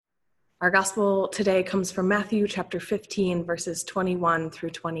Our gospel today comes from Matthew chapter 15, verses 21 through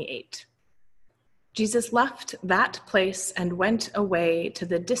 28. Jesus left that place and went away to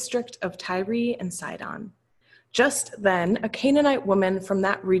the district of Tyre and Sidon. Just then, a Canaanite woman from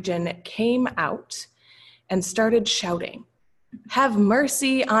that region came out and started shouting, "Have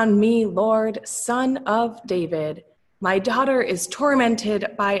mercy on me, Lord, Son of David. My daughter is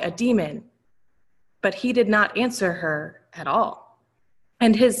tormented by a demon." But he did not answer her at all.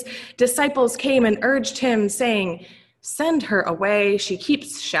 And his disciples came and urged him, saying, "Send her away. She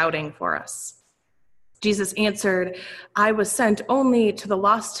keeps shouting for us." Jesus answered, "I was sent only to the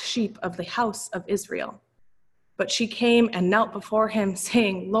lost sheep of the house of Israel." But she came and knelt before him,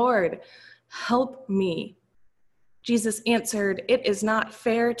 saying, "Lord, help me." Jesus answered, "It is not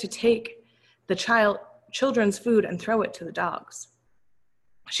fair to take the children's food and throw it to the dogs."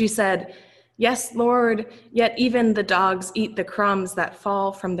 She said, "Yes, Lord, yet even the dogs eat the crumbs that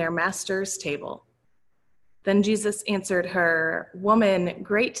fall from their master's table." Then Jesus answered her, "Woman,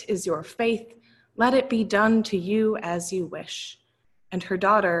 great is your faith. Let it be done to you as you wish." And her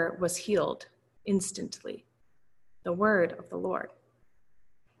daughter was healed instantly. The word of the Lord.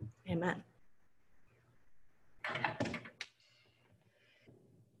 Amen.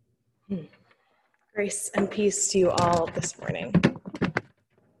 Grace and peace to you all this morning.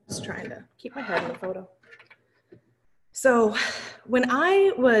 Just trying to keep my head in the photo. So when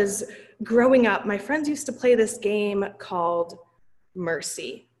I was growing up, my friends used to play this game called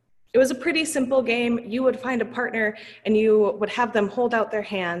Mercy. It was a pretty simple game. You would find a partner and you would have them hold out their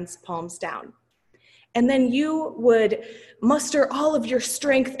hands, palms down. And then you would muster all of your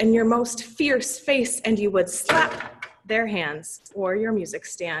strength and your most fierce face, and you would slap their hands or your music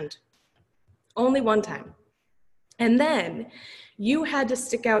stand. Only one time. And then you had to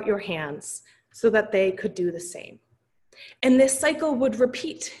stick out your hands so that they could do the same. And this cycle would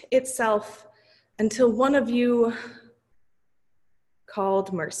repeat itself until one of you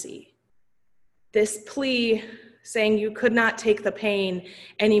called mercy. This plea saying you could not take the pain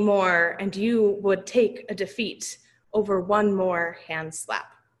anymore, and you would take a defeat over one more hand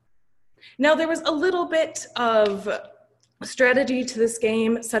slap. Now, there was a little bit of strategy to this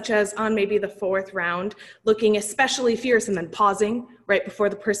game, such as on maybe the fourth round, looking especially fierce and then pausing right before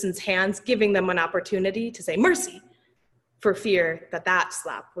the person's hands, giving them an opportunity to say mercy for fear that that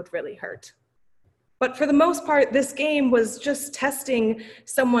slap would really hurt. But for the most part, this game was just testing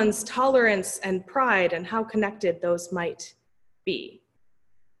someone's tolerance and pride and how connected those might be.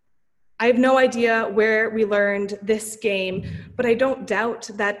 I have no idea where we learned this game, but I don't doubt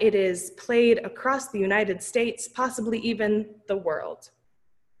that it is played across the United States, possibly even the world.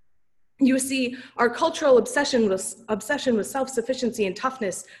 You see, our cultural obsession with self-sufficiency and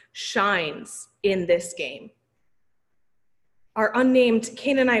toughness shines in this game. Our unnamed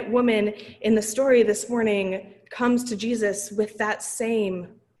Canaanite woman in the story this morning comes to Jesus with that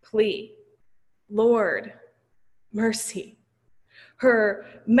same plea. Lord, mercy. Her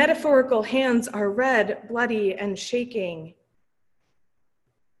metaphorical hands are red, bloody, and shaking.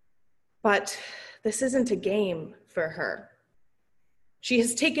 But this isn't a game for her. She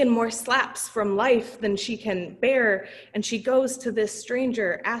has taken more slaps from life than she can bear, and she goes to this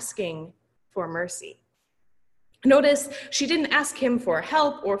stranger asking for mercy. Notice she didn't ask him for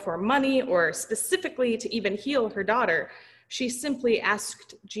help or for money or specifically to even heal her daughter. She simply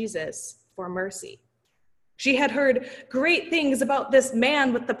asked Jesus for mercy. She had heard great things about this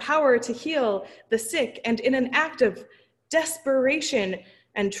man with the power to heal the sick, and in an act of desperation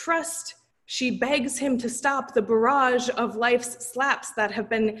and trust, she begs him to stop the barrage of life's slaps that have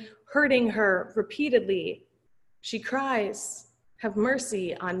been hurting her repeatedly. She cries, "Have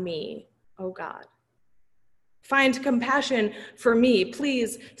mercy on me, O God. Find compassion for me.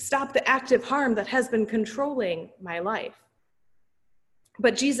 Please stop the active harm that has been controlling my life."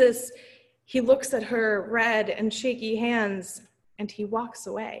 But Jesus, he looks at her red and shaky hands and he walks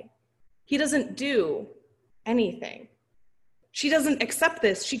away. He doesn't do anything. She doesn't accept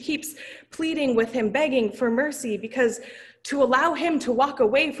this. She keeps pleading with him, begging for mercy, because to allow him to walk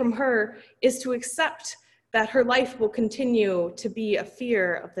away from her is to accept that her life will continue to be a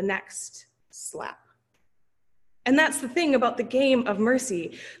fear of the next slap. And that's the thing about the game of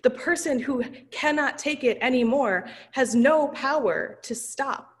mercy. The person who cannot take it anymore has no power to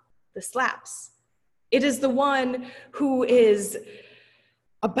stop the slaps. It is the one who is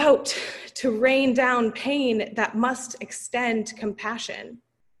about to rain down pain that must extend compassion.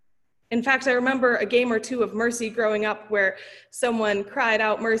 In fact, I remember a game or two of Mercy growing up where someone cried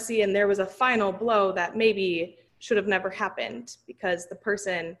out mercy and there was a final blow that maybe should have never happened because the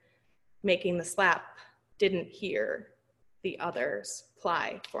person making the slap didn't hear the others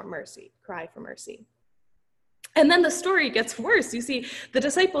cry for mercy. And then the story gets worse. You see, the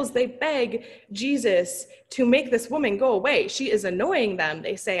disciples, they beg Jesus to make this woman go away. She is annoying them.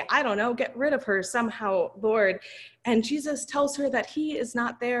 They say, I don't know, get rid of her somehow, Lord. And Jesus tells her that he is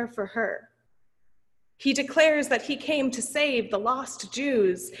not there for her. He declares that he came to save the lost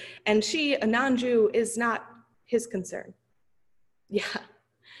Jews, and she, a non-Jew, is not his concern. Yeah.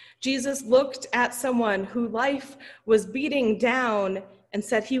 Jesus looked at someone who life was beating down and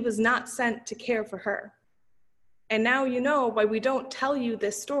said he was not sent to care for her. And now you know why we don't tell you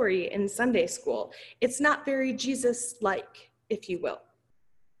this story in Sunday school. It's not very Jesus-like, if you will.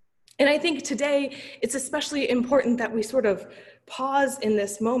 And I think today it's especially important that we sort of pause in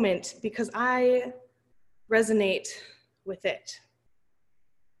this moment because I resonate with it.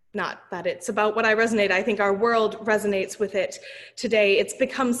 Not that it's about what I resonate. I think our world resonates with it today. It's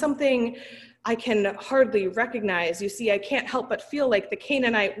become something I can hardly recognize. You see, I can't help but feel like the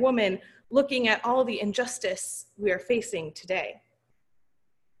Canaanite woman looking at all the injustice we are facing today.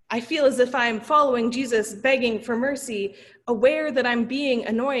 I feel as if I'm following Jesus, begging for mercy, aware that I'm being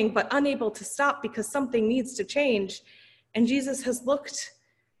annoying, but unable to stop because something needs to change. And Jesus has looked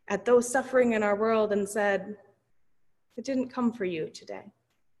at those suffering in our world and said, it didn't come for you today.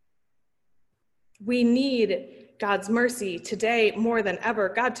 We need God's mercy today more than ever,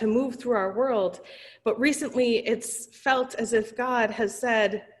 God to move through our world. But recently it's felt as if God has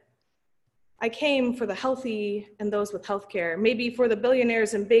said, I came for the healthy and those with healthcare, maybe for the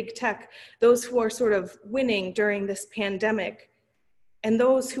billionaires and big tech, those who are sort of winning during this pandemic, and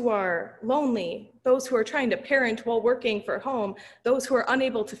those who are lonely, those who are trying to parent while working from home, those who are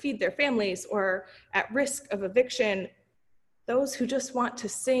unable to feed their families or at risk of eviction, those who just want to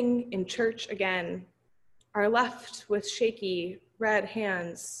sing in church again, are left with shaky, red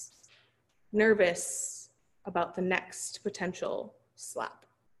hands, nervous about the next potential slap.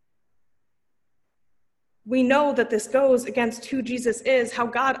 We know that this goes against who Jesus is, how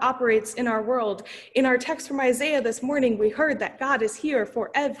God operates in our world. In our text from Isaiah this morning, we heard that God is here for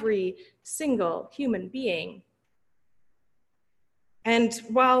every single human being. And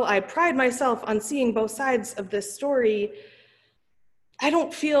while I pride myself on seeing both sides of this story, I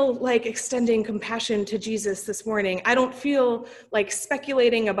don't feel like extending compassion to Jesus this morning. I don't feel like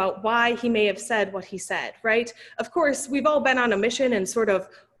speculating about why he may have said what he said, right? Of course, we've all been on a mission and sort of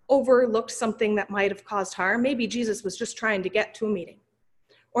overlooked something that might have caused harm. Maybe Jesus was just trying to get to a meeting.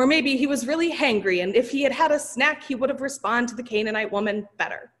 Or maybe he was really hangry, and if he had had a snack, he would have responded to the Canaanite woman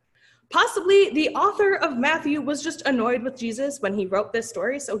better. Possibly the author of Matthew was just annoyed with Jesus when he wrote this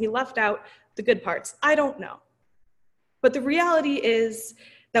story, so he left out the good parts. I don't know. But the reality is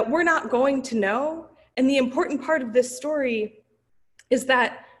that we're not going to know, and the important part of this story is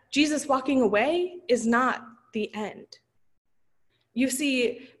that Jesus walking away is not the end. You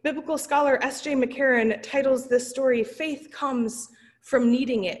see, biblical scholar S.J. McCarran titles this story, Faith Comes from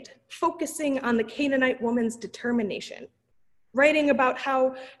Needing It, focusing on the Canaanite woman's determination, writing about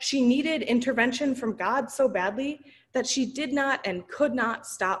how she needed intervention from God so badly that she did not and could not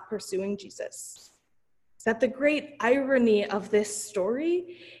stop pursuing Jesus. That the great irony of this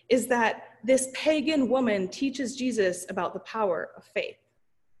story is that this pagan woman teaches Jesus about the power of faith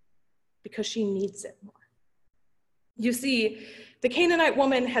because she needs it more. You see, the Canaanite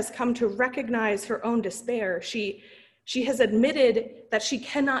woman has come to recognize her own despair. She has admitted that she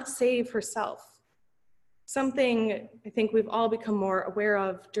cannot save herself, something I think we've all become more aware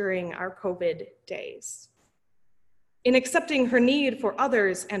of during our COVID days. In accepting her need for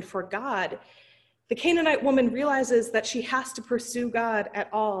others and for God, the Canaanite woman realizes that she has to pursue God at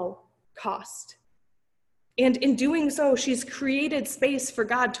all cost. And in doing so, she's created space for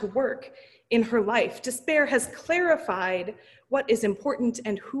God to work in her life. Despair has clarified what is important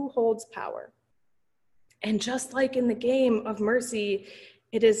and who holds power. And just like in the game of mercy,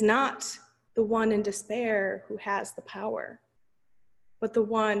 it is not the one in despair who has the power, but the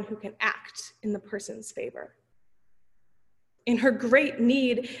one who can act in the person's favor. In her great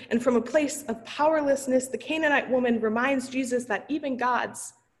need and from a place of powerlessness, the Canaanite woman reminds Jesus that even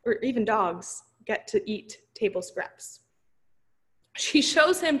gods, or even dogs, get to eat table scraps. She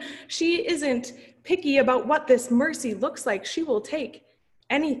shows him she isn't picky about what this mercy looks like. She will take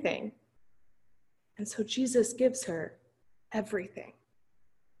anything. And so Jesus gives her everything.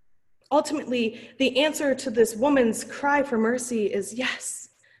 Ultimately, the answer to this woman's cry for mercy is, yes,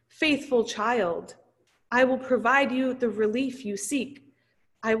 faithful child, I will provide you the relief you seek.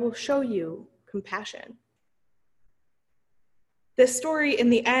 I will show you compassion. This story in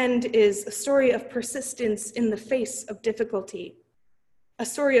the end is a story of persistence in the face of difficulty, A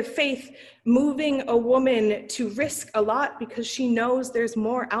story of faith moving a woman to risk a lot because she knows there's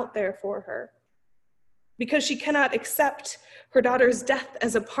more out there for her. Because she cannot accept her daughter's death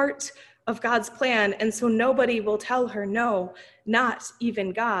as a part of God's plan, and so nobody will tell her no, not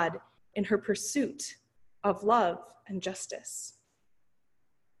even God, in her pursuit of love and justice.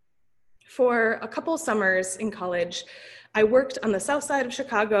 For a couple summers in college, I worked on the south side of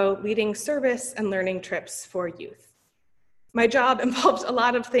Chicago leading service and learning trips for youth. My job involved a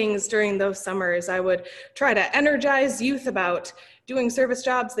lot of things during those summers. I would try to energize youth about doing service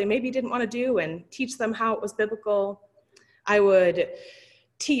jobs they maybe didn't want to do and teach them how it was biblical. I would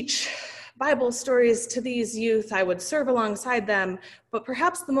teach Bible stories to these youth. I would serve alongside them, but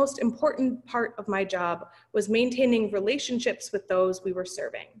perhaps the most important part of my job was maintaining relationships with those we were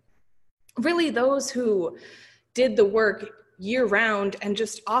serving. Really, those who did the work year-round and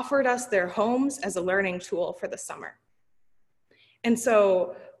just offered us their homes as a learning tool for the summer. And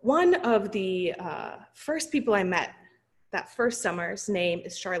so one of the first people I met that first summer's name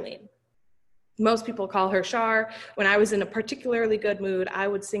is Charlene. Most people call her Char. When I was in a particularly good mood, I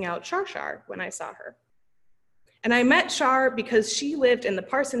would sing out Char Char when I saw her. And I met Char because she lived in the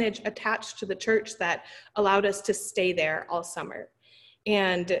parsonage attached to the church that allowed us to stay there all summer.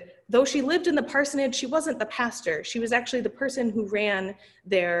 And though she lived in the parsonage, she wasn't the pastor. She was actually the person who ran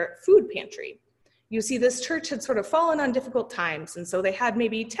their food pantry. You see, this church had sort of fallen on difficult times, and so they had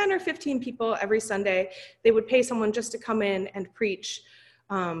maybe 10 or 15 people every Sunday. They would pay someone just to come in and preach,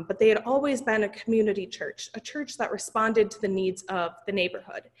 but they had always been a community church, a church that responded to the needs of the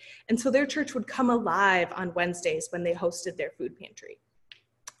neighborhood. And so their church would come alive on Wednesdays when they hosted their food pantry.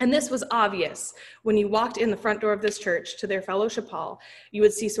 And this was obvious. When you walked in the front door of this church to their fellowship hall, you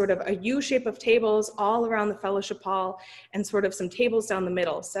would see sort of a U shape of tables all around the fellowship hall and sort of some tables down the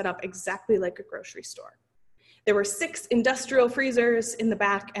middle set up exactly like a grocery store. There were 6 industrial freezers in the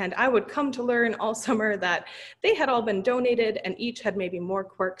back, and I would come to learn all summer that they had all been donated and each had maybe more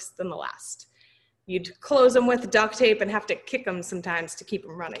quirks than the last. You'd close them with duct tape and have to kick them sometimes to keep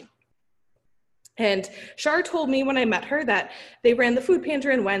them running. And Char told me when I met her that they ran the food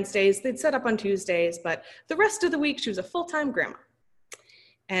pantry on Wednesdays, they'd set up on Tuesdays, but the rest of the week she was a full-time grandma.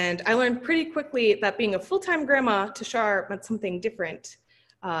 And I learned pretty quickly that being a full-time grandma to Char meant something different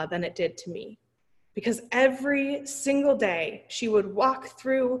than it did to me. Because every single day she would walk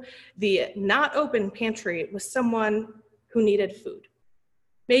through the not open pantry with someone who needed food.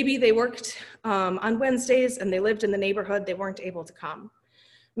 Maybe they worked on Wednesdays and they lived in the neighborhood, they weren't able to come.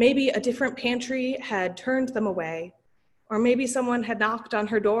 Maybe a different pantry had turned them away, or maybe someone had knocked on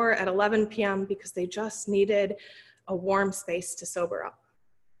her door at 11 p.m. because they just needed a warm space to sober up.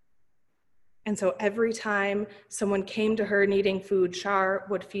 And so every time someone came to her needing food, Char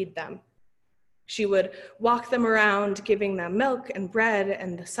would feed them. She would walk them around, giving them milk and bread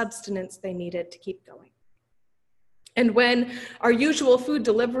and the sustenance they needed to keep going. And when our usual food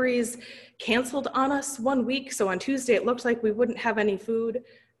deliveries canceled on us one week, so on Tuesday it looked like we wouldn't have any food,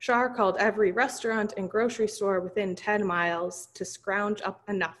 Char called every restaurant and grocery store within 10 miles to scrounge up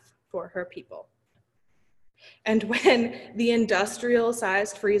enough for her people. And when the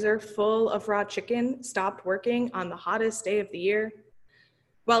industrial-sized freezer full of raw chicken stopped working on the hottest day of the year,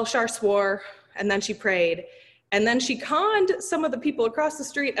 well, Char swore, and then she prayed, and then she conned some of the people across the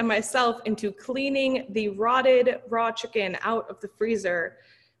street and myself into cleaning the rotted raw chicken out of the freezer,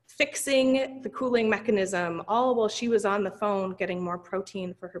 fixing the cooling mechanism, all while she was on the phone getting more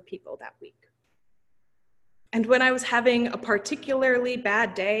protein for her people that week. And when I was having a particularly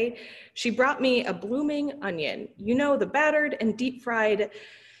bad day, she brought me a blooming onion. You know, the battered and deep fried,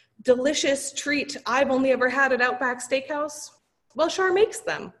 delicious treat I've only ever had at Outback Steakhouse? Well, Char makes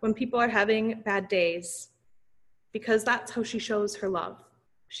them when people are having bad days, because that's how she shows her love.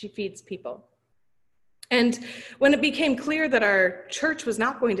 She feeds people. And when it became clear that our church was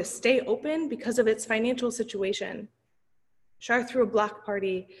not going to stay open because of its financial situation, Char threw a block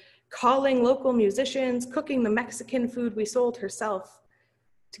party, calling local musicians, cooking the Mexican food we sold herself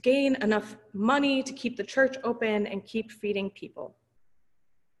to gain enough money to keep the church open and keep feeding people.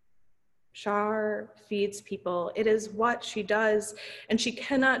 Char feeds people. It is what she does, and she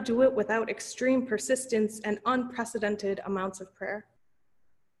cannot do it without extreme persistence and unprecedented amounts of prayer.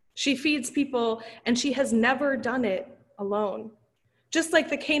 She feeds people, and she has never done it alone. Just like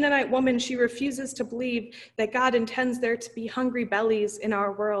the Canaanite woman, she refuses to believe that God intends there to be hungry bellies in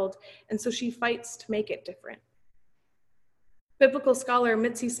our world, and so she fights to make it different. Biblical scholar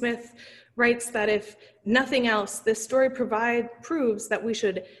Mitzi Smith writes that if nothing else, this story proves that we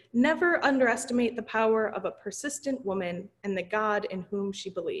should never underestimate the power of a persistent woman and the God in whom she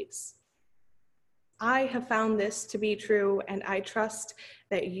believes. I have found this to be true, and I trust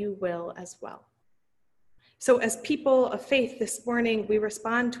that you will as well. So as people of faith this morning, we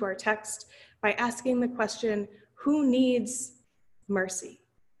respond to our text by asking the question, who needs mercy?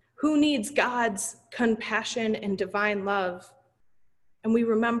 Who needs God's compassion and divine love? And we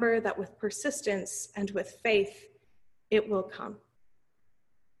remember that with persistence and with faith, it will come.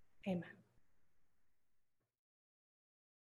 Amen.